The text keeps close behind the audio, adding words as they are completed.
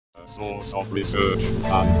source of research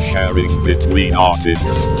and sharing between artists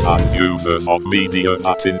and users of media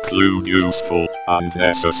that include useful and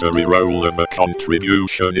necessary role of a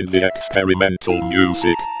contribution in the experimental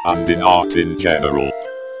music and in art in general.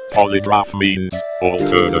 Polygraph means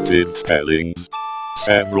alternative spellings,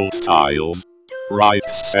 several styles,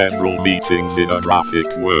 writes several meanings in a graphic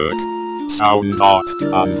work, sound art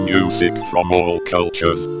and music from all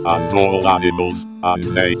cultures and all animals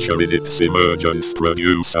and nature in its emergence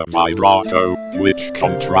produce a vibrato, which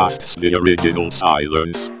contrasts the original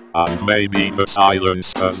silence, and maybe the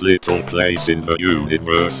silence has little place in the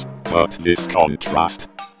universe, but this contrast,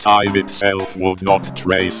 time itself would not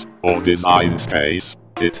trace or design space.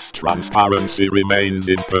 Its transparency remains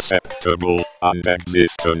imperceptible, and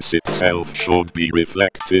existence itself should be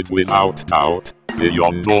reflected without doubt,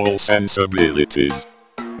 beyond all sensibilities.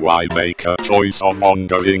 Why make a choice of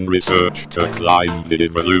ongoing research to climb the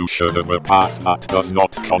evolution of a path that does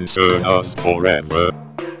not concern us forever?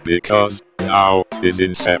 Because now is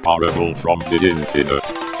inseparable from the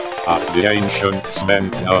infinite. As the ancients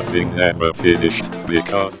meant nothing ever finished,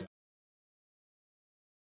 because